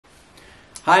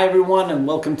Hi everyone, and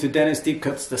welcome to Dennis Deep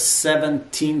Cuts, the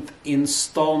 17th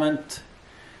installment.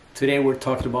 Today we're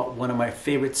talking about one of my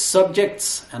favorite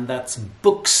subjects, and that's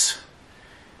books.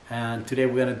 And today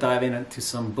we're going to dive into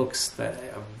some books that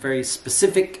are very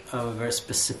specific, of a very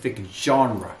specific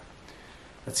genre.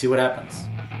 Let's see what happens.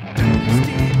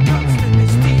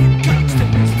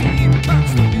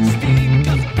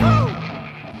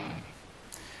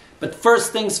 But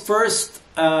first things first,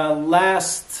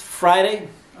 last Friday,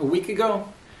 a week ago,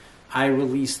 I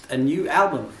released a new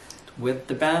album with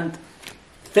the band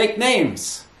Fake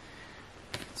Names.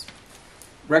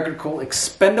 Record called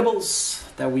Expendables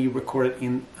that we recorded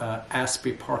in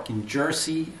Asbury Park in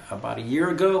Jersey about a year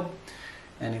ago,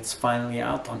 and it's finally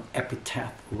out on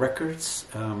Epitaph Records.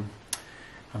 I'm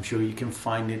sure you can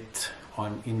find it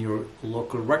in your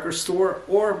local record store,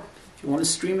 or if you want to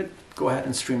stream it, go ahead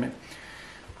and stream it.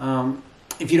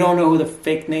 If you don't know who the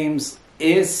Fake Names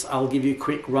is, I'll give you a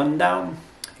quick rundown.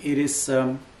 It is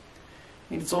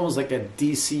it's almost like a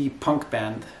DC punk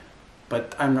band,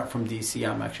 but I'm not from DC,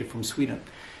 I'm actually from Sweden.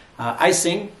 I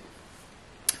sing,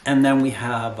 and then we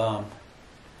have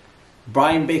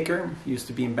Brian Baker, used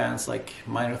to be in bands like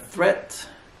Minor Threat,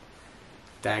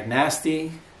 Dag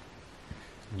Nasty,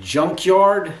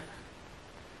 Junkyard,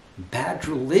 Bad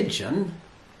Religion,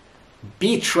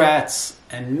 Beach Rats,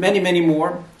 and many, many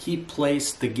more. He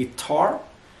plays the guitar.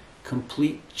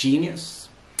 Complete genius.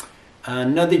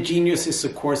 Another genius is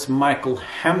of course Michael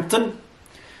Hampton,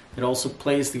 that also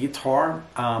plays the guitar.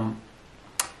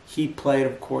 He played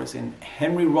of course in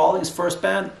Henry Rollins' first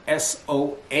band,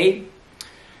 SOA,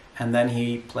 and then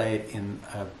he played in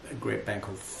a great band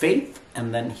called Faith,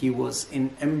 and then he was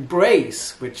in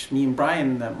Embrace, which me and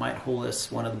Brian might hold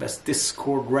as one of the best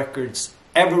Discord records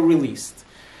ever released.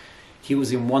 He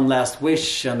was in One Last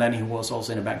Wish, and then he was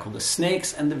also in a band called The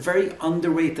Snakes and the very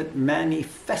underrated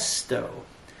Manifesto.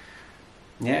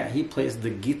 Yeah, he plays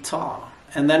the guitar.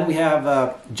 And then we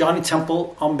have Johnny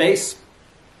Temple on bass.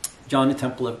 Johnny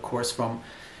Temple, of course, from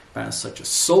bands such as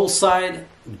Soulside,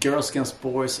 Girls Against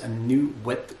Boys, and New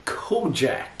Wet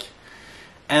Kojak.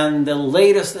 And the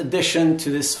latest addition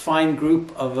to this fine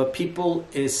group of people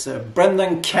is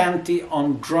Brendan Canty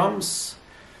on drums.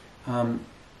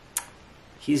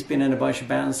 He's been in a bunch of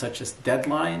bands such as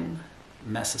Deadline,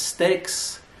 Mass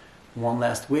Aesthetics, One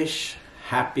Last Wish,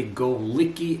 Happy Go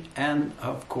Licky, and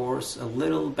of course a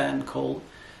little band called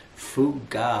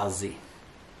Fugazi.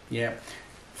 Yeah,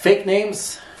 Fake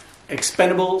Names,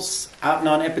 Expendables, out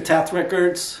on Epitaph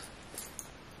Records.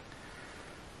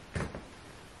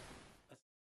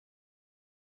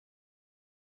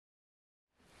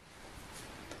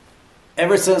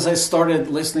 Ever since I started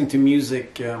listening to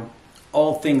music,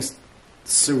 all things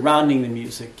surrounding the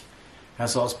music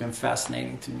has always been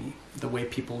fascinating to me. The way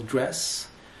people dress,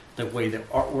 the way the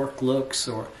artwork looks,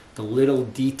 or the little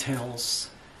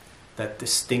details that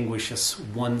distinguishes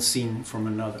one scene from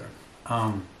another.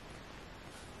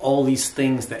 All these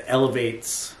things that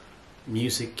elevates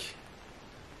music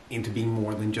into being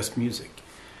more than just music.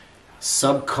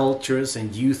 Subcultures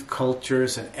and youth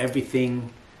cultures and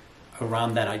everything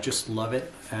around that, I just love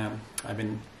it. I've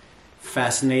been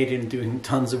fascinated and doing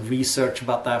tons of research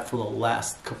about that for the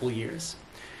last couple of years.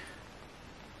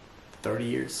 30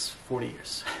 years, 40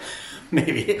 years,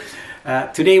 maybe.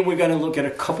 Today we're going to look at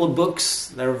a couple of books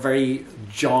that are very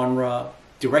genre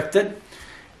directed.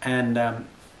 And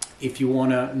if you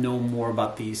want to know more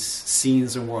about these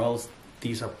scenes and worlds,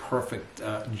 these are perfect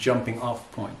jumping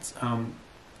off points.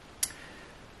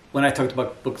 When I talked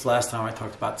about books last time, I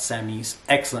talked about Sammy's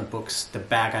excellent books, The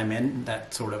Bag I'm In,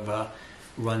 that sort of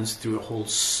runs through a whole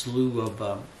slew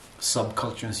of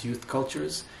subcultures, youth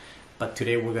cultures. But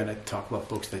today we're going to talk about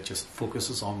books that just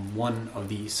focuses on one of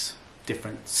these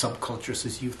different subcultures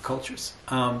as youth cultures.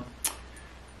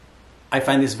 I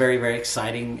find this very, very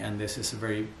exciting, and this is a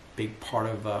very big part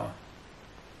of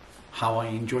how I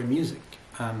enjoy music.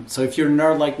 So if you're a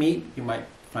nerd like me, you might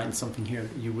find something here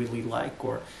that you really like,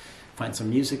 or find some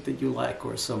music that you like,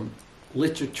 or some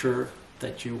literature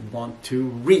that you want to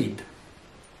read.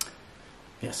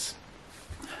 Yes.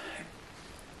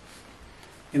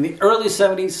 In the early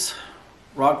 70s,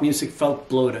 rock music felt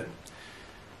bloated.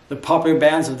 The popular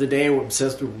bands of the day were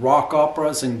obsessed with rock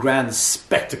operas and grand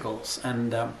spectacles.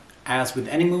 And as with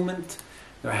any movement,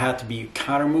 there had to be a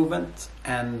counter movement.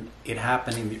 And it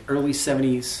happened in the early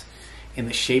 70s in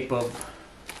the shape of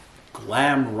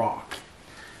glam rock.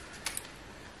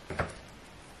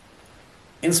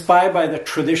 Inspired by the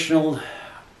traditional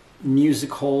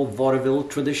music hall vaudeville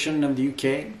tradition of the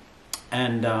UK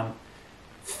and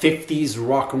 50s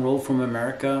rock and roll from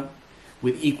America,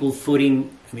 with equal footing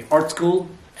in the art school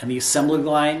and the assembly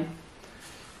line,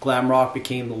 Glam rock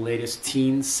became the latest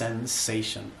teen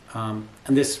sensation. And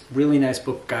this really nice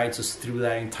book guides us through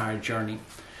that entire journey.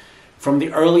 From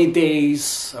the early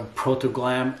days of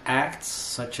proto-glam acts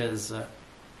such as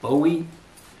Bowie,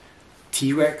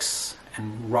 T-Rex,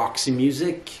 and Roxy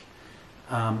Music,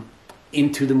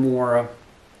 into the more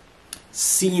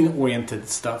scene-oriented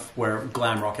stuff where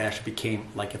glam rock actually became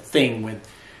like a thing with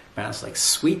bands like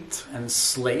Sweet and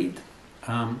Slade.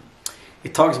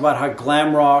 It talks about how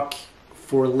glam rock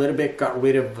for a little bit got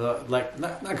rid of,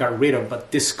 not got rid of,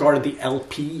 but discarded the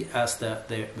LP as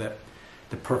the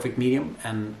perfect medium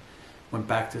and went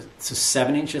back to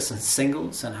 7 inches and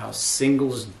singles, and how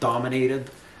singles dominated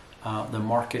the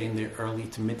market in the early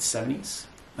to mid 70s.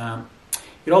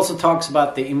 It also talks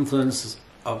about the influence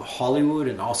of Hollywood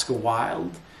and Oscar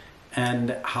Wilde,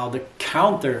 and how the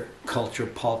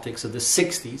counterculture politics of the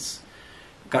 60s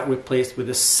got replaced with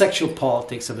the sexual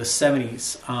politics of the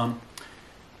 70s.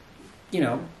 You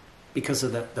know, because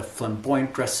of the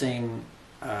flamboyant dressing,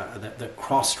 the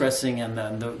cross-dressing,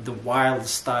 and the wild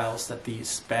styles that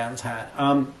these bands had.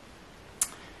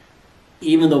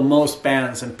 Even though most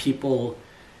bands and people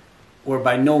were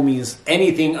by no means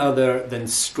anything other than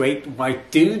straight white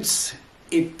dudes,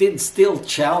 it did still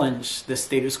challenge the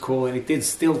status quo, and it did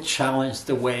still challenge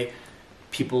the way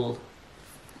people,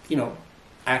 you know,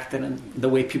 acted and the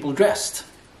way people dressed.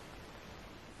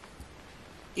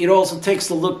 It also takes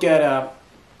a look at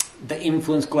the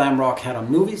influence glam rock had on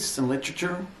movies and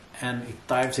literature, and it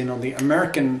dives in on the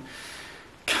American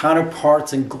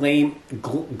counterparts and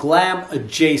glam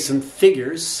adjacent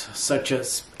figures such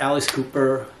as Alice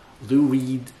Cooper, Lou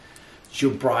Reed,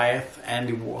 Joe Bryant,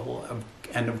 Andy Warhol,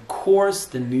 and of course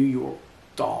the New York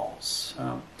Dolls.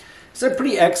 It's a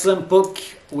pretty excellent book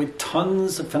with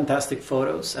tons of fantastic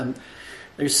photos, and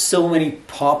there's so many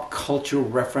pop culture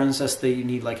references that you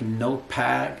need like a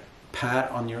notepad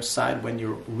on your side when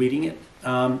you're reading it.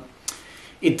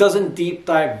 It doesn't deep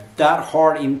dive that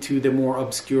hard into the more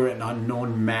obscure and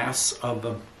unknown mass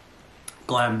of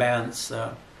glam bands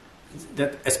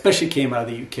that especially came out of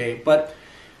the UK, but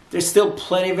there's still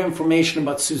plenty of information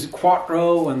about Suzi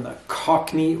Quatro and the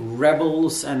Cockney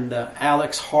Rebels and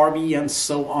Alex Harvey and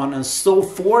so on and so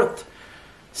forth.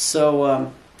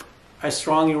 So I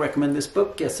strongly recommend this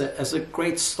book as a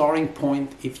great starting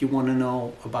point if you want to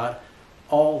know about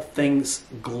all things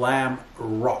glam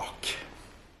rock.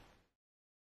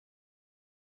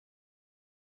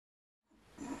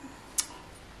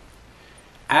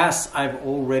 As I've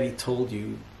already told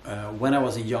you, when I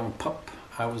was a young pup,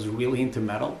 I was really into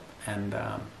metal, and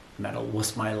metal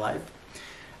was my life.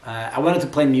 I wanted to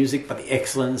play music, but the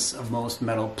excellence of most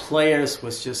metal players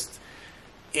was just,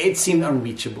 it seemed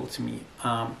unreachable to me.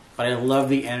 But I love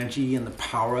the energy and the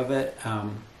power of it.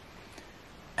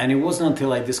 And it wasn't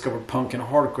until I discovered punk and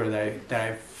hardcore that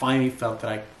I finally felt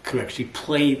that I could actually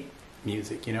play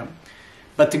music, you know.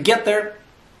 But to get there,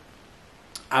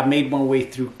 I made my way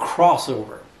through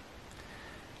crossover.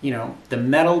 You know, the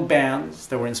metal bands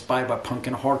that were inspired by punk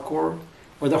and hardcore,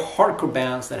 or the hardcore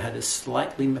bands that had a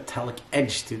slightly metallic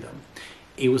edge to them.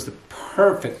 It was the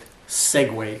perfect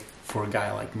segue for a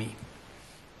guy like me.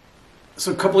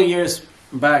 So a couple of years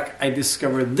back, I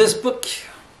discovered this book,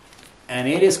 and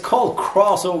it is called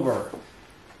Crossover: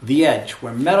 The Edge,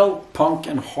 where metal, punk,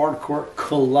 and hardcore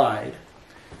collide.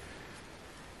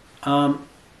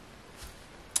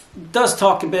 It does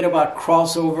talk a bit about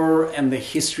crossover and the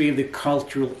history of the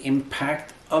cultural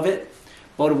impact of it,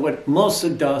 but what most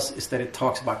it does is that it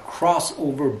talks about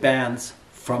crossover bands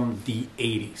from the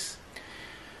 80s.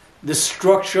 The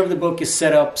structure of the book is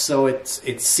set up so it's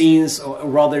scenes, or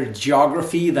rather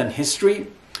geography than history.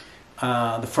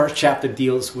 The first chapter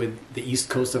deals with the East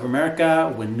Coast of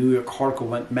America, when New York hardcore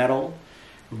went metal.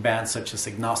 Bands such as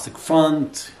Agnostic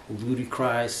Front,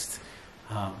 Ludicrous,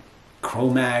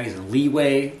 Cro-Mags, and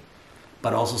Leeway,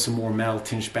 but also some more metal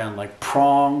tinged band like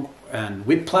Prong and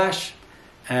Whiplash.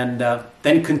 And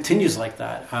then it continues like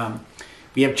that.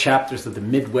 We have chapters of the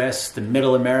Midwest, the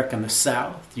Middle America, and the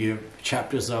South. You have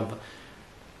chapters of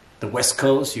the West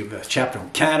Coast. You have a chapter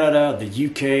on Canada, the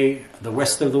UK, the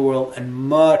rest of the world, and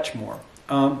much more.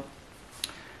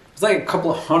 It's like a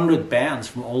couple of hundred bands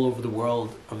from all over the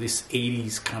world of this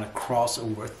 80s kind of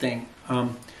crossover thing.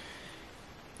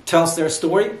 Tells their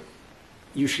story,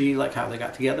 usually like how they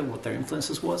got together, what their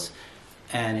influences was,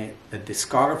 and the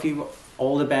discography of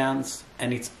all the bands,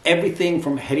 and it's everything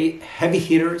from heavy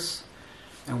hitters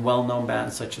and well-known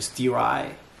bands such as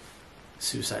DRI,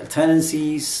 Suicidal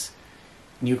Tendencies,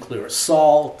 Nuclear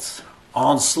Assault,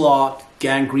 Onslaught,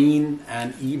 Gangrene,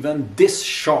 and even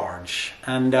Discharge.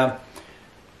 And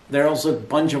there are also a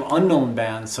bunch of unknown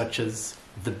bands such as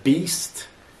The Beast,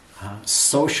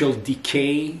 Social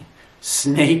Decay,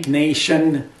 Snake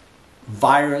Nation,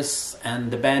 Virus,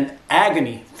 and the band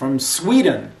Agony from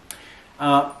Sweden.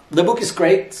 The book is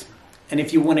great, and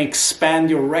if you want to expand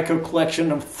your record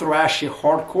collection of thrashy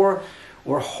hardcore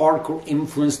or hardcore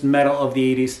influenced metal of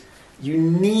the 80s, you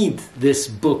need this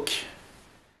book.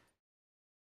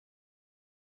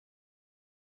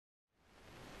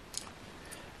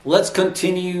 Let's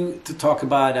continue to talk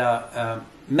about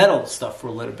metal stuff for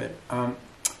a little bit.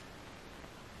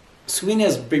 Sweden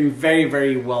has been very,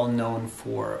 very well known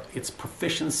for its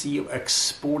proficiency of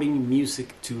exporting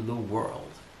music to the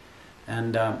world.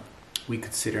 And we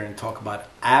could sit here and talk about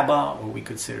ABBA, or we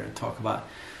could sit here and talk about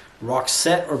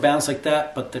Roxette or bands like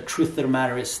that. But the truth of the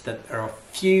matter is that there are a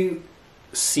few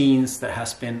scenes that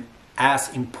has been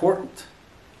as important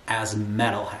as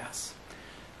metal has.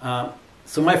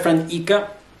 So my friend Ika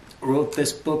wrote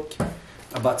this book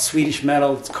about Swedish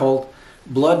metal. It's called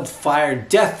Blood, Fire,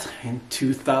 Death in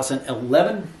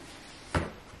 2011.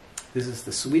 This is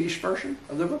the Swedish version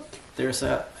of the book. There's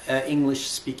a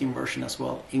English-speaking version as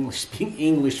well.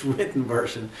 English written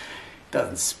version. It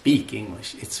doesn't speak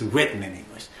English. It's written in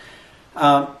English.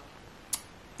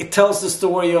 It tells the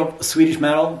story of Swedish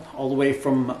metal all the way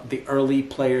from the early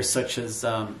players such as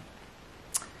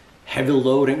Heavy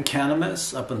Load and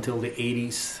Cannabis up until the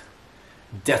 80s.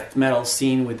 Death metal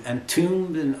scene with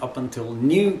Entombed, and up until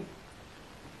new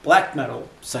black metal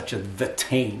such as The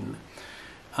Tame.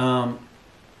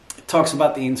 It talks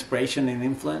about the inspiration and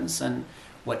influence and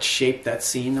what shaped that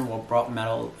scene and what brought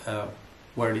metal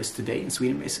where it is today in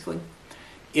Sweden, basically.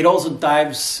 It also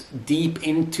dives deep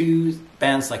into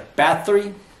bands like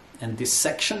Bathory and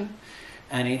Dissection,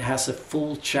 and it has a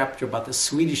full chapter about the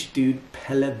Swedish dude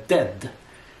Pelle Dead.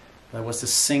 That was the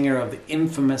singer of the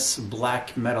infamous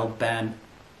black metal band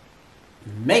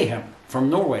Mayhem from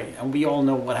Norway. And we all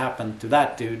know what happened to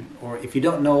that dude. Or if you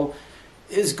don't know,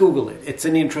 just Google it. It's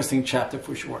an interesting chapter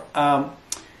for sure.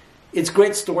 It's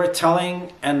great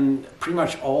storytelling, and pretty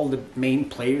much all the main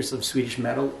players of Swedish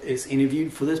metal is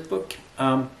interviewed for this book.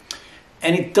 And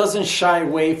it doesn't shy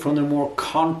away from the more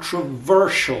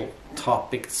controversial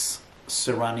topics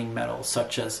surrounding metal,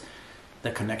 such as the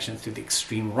connection to the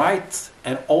extreme right,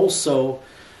 and also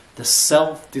the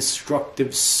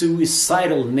self-destructive,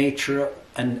 suicidal nature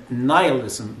and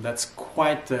nihilism that's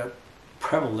quite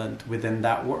prevalent within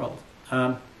that world.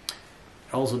 It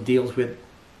also deals with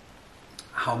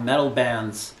how metal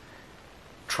bands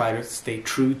try to stay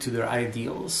true to their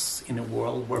ideals in a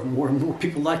world where more and more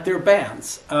people like their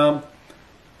bands.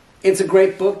 It's a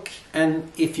great book,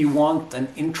 and if you want an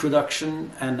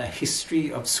introduction and a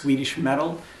history of Swedish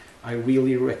metal, I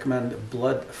really recommend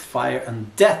Blood, Fire,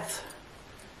 and Death.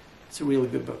 It's a really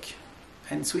good book.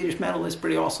 And Swedish metal is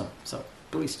pretty awesome, so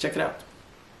please check it out.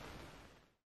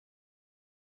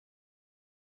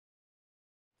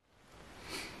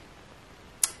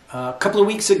 A couple of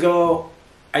weeks ago,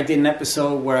 I did an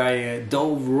episode where I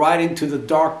dove right into the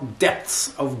dark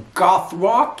depths of goth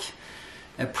rock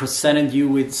and presented you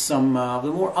with some of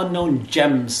the more unknown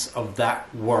gems of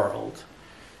that world.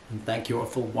 And thank you all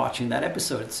for watching that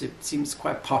episode. It seems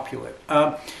quite popular.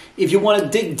 If you want to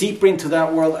dig deeper into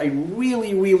that world, I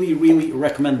really, really, really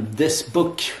recommend this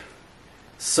book,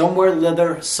 Somewhere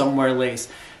Leather, Somewhere Lace.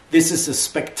 This is a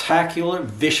spectacular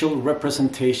visual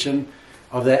representation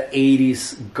of the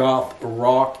 80s goth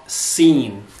rock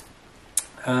scene.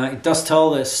 It does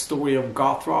tell the story of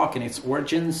goth rock and its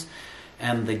origins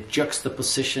and the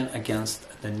juxtaposition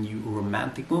against the new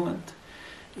romantic movement.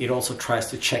 It also tries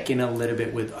to check in a little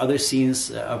bit with other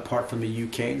scenes apart from the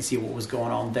UK and see what was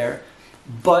going on there.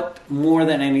 But more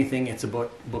than anything, it's a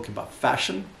book about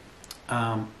fashion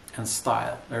and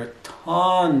style. There are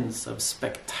tons of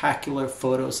spectacular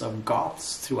photos of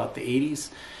goths throughout the 80s.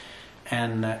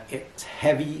 And it's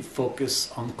heavy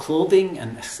focus on clothing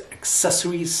and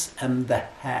accessories and the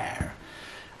hair.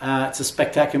 It's a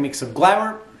spectacular mix of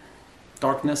glamour,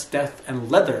 darkness, death,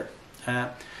 and leather.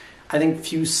 I think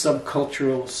few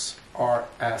subcultures are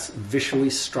as visually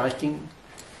striking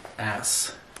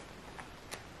as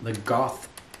the goth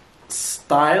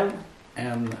style.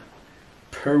 And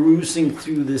perusing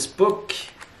through this book,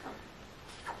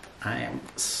 I am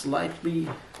slightly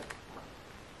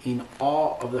in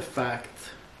awe of the fact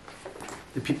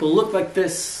that people look like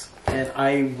this, and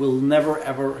I will never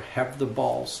ever have the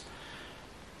balls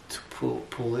to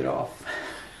pull it off.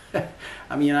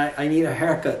 I mean, I need a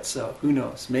haircut, so who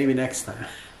knows, maybe next time.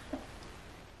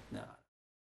 No.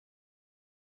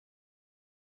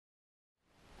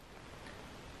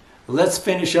 Let's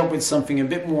finish up with something a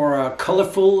bit more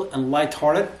colorful and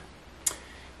lighthearted.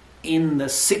 In the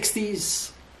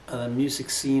 60s, the music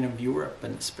scene of Europe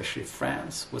and especially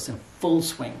France was in full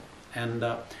swing. And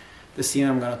the scene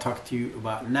I'm going to talk to you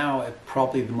about now is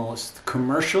probably the most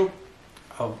commercial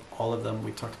of all of them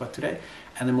we talked about today,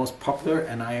 and the most popular,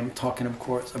 and I am talking of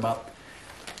course about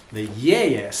the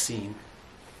yeah scene.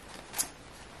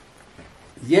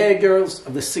 Yeah girls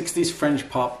of the 60s French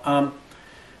pop.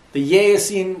 The yeah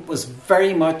scene was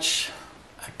very much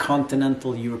a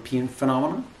continental European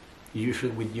phenomenon,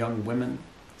 usually with young women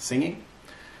singing.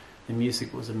 The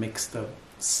music was a mix of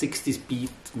 60s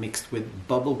beat mixed with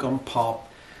bubblegum pop,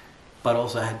 but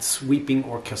also had sweeping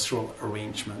orchestral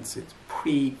arrangements. It's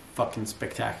pretty fucking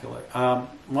spectacular.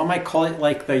 One might call it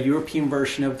like the European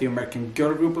version of the American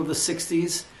girl group of the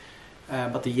 60s,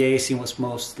 but the yeah scene was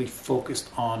mostly focused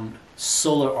on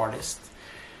solo artists.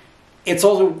 It's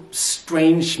also a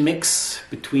strange mix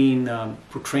between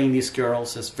portraying these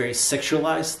girls as very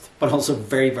sexualized, but also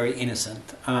very, very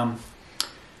innocent.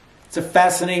 It's a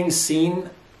fascinating scene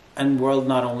and world,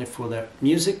 not only for the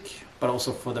music, but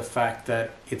also for the fact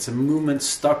that it's a movement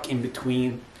stuck in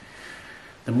between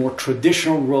the more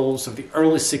traditional roles of the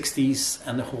early 60s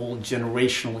and the whole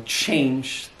generational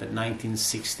change that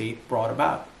 1968 brought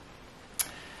about.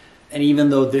 And even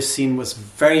though this scene was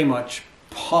very much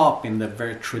pop in the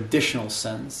very traditional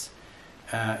sense,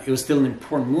 it was still an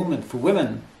important movement for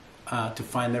women to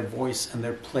find their voice and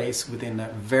their place within a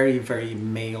very, very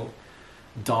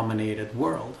male-dominated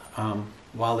world.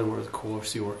 While there were, of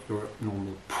course, your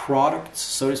normal products,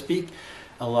 so to speak,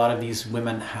 a lot of these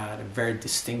women had very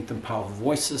distinct and powerful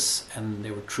voices, and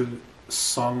they were true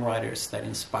songwriters that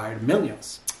inspired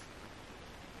millions.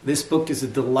 This book is a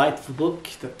delightful book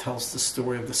that tells the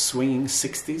story of the swinging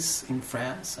 60s in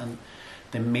France and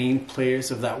the main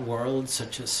players of that world,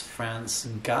 such as France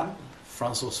Gall,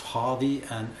 François Hardy,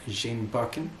 and Jane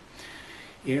Birkin.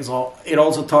 It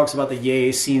also talks about the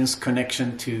yeah scene's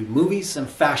connection to movies and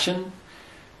fashion,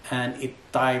 and it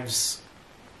dives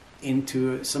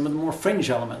into some of the more fringe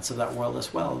elements of that world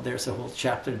as well. There's a whole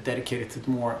chapter dedicated to the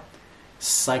more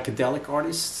psychedelic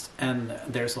artists, and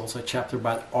there's also a chapter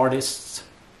about artists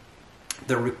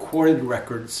that recorded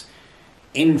records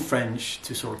in French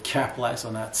to sort of capitalize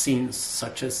on that scene,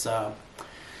 such as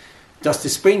Dusty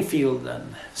Springfield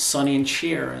and Sonny and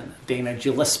Cher and Dana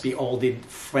Gillespie all did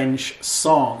French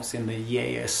songs in the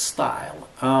yeah style.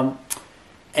 And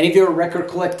if you're a record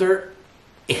collector,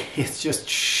 it's just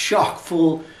chock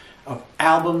full of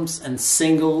albums and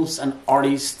singles and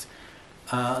artists.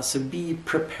 So be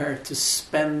prepared to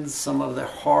spend some of the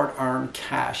hard-earned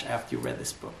cash after you read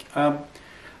this book.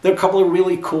 There are a couple of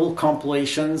really cool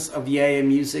compilations of yeah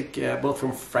music, both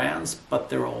from France, but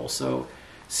there are also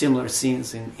similar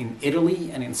scenes in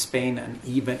Italy and in Spain and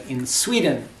even in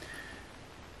Sweden.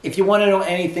 If you want to know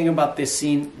anything about this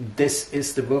scene, this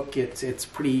is the book. It's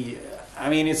pretty,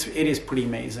 it is pretty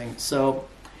amazing. So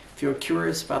if you're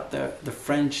curious about the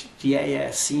French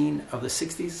yeah scene of the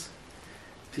 60s,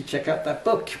 please check out that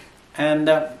book. And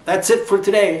that's it for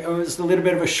today. It was a little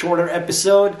bit of a shorter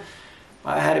episode.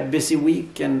 I had a busy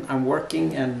week and I'm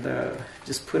working and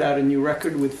just put out a new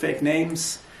record with fake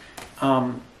names.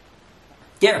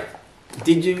 Yeah,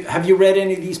 have you read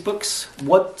any of these books?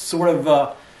 What sort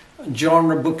of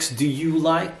genre books do you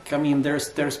like? I mean, there's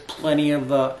plenty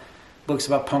of books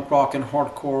about punk rock and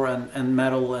hardcore and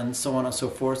metal and so on and so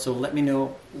forth. So let me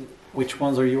know which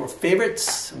ones are your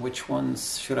favorites, which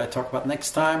ones should I talk about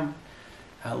next time.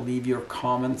 Leave your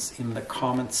comments in the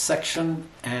comments section,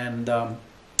 and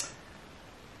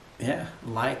yeah,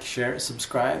 like, share,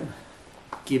 subscribe.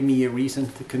 Give me a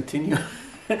reason to continue.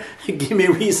 Give me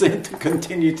a reason to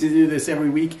continue to do this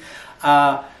every week.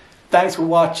 Thanks for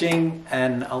watching,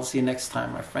 and I'll see you next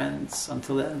time, my friends.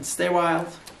 Until then, stay wild.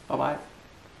 Bye-bye.